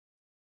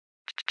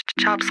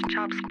Chop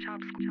squad.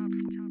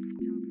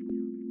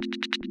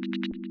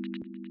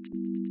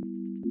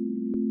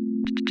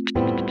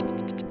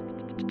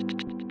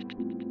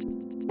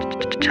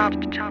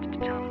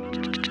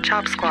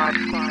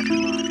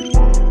 You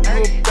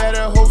a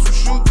better host who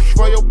shoot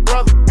for your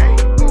brother.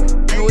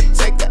 You would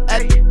take the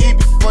at the E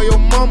before your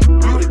mama.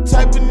 You the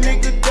type of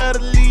nigga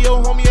that'll leave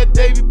your homie at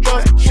Davy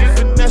Buster. She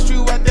finesse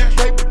you out that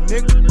paper,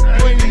 nigga.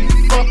 You ain't even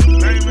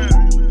fuckin'.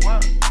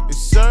 And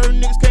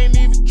certain niggas can't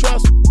even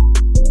trust you.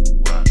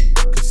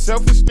 Cause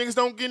selfish niggas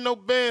don't get no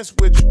bands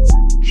with you.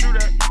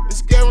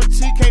 It's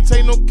guarantee can't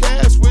take no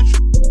cash with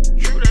you.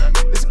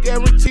 It's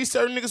guarantee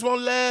certain niggas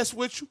won't last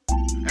with you.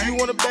 You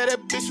wanna bet that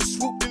bitch with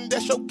SWOOP, then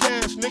that's your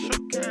cash, nigga.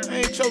 I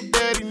ain't your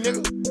daddy,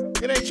 nigga.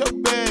 It ain't your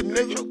bad,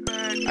 nigga.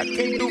 I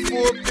can't do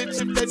for a bitch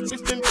if that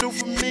bitch didn't do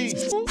for me.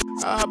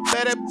 I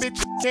bet that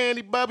bitch a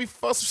candy Bobby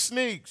for some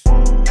sneaks. You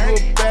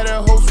a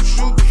better host who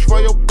shoot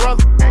for your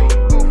brother.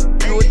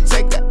 You would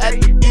take the at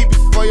the E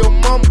before your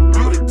mama.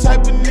 You the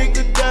type of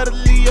nigga that'll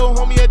leave your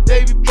homie at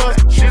Davy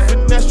Buster. She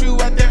finesse you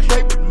out that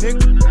paper,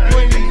 nigga. You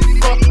ain't even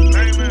fuckin'.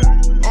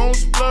 On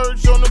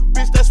splurge on the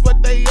bitch, that's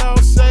what they all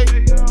say.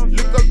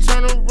 Look up,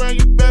 turn around,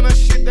 you better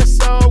shit, that's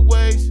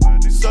always.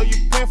 So you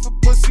paying for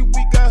pussy,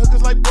 we got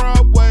hookers like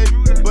Broadway.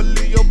 But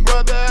leave your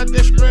brother out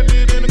there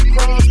stranded in a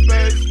crawl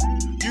space.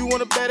 You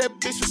wanna bet that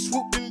bitch with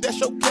SWOOP, then that's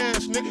your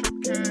cash, nigga.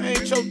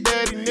 Ain't your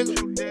daddy, nigga.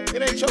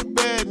 It ain't your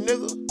bad,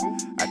 nigga.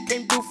 I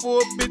can't do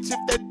for a bitch if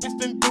that bitch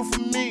didn't do for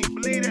me.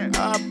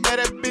 I bet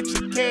that bitch a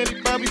candy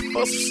Bobby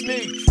for some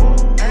sneaks.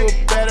 You a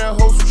better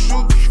host who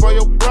shoot for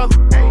your brother.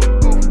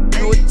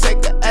 You would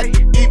take the at the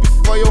E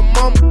before your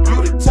mama.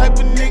 You the type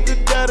of nigga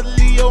that'll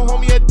leave your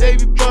homie at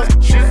Davy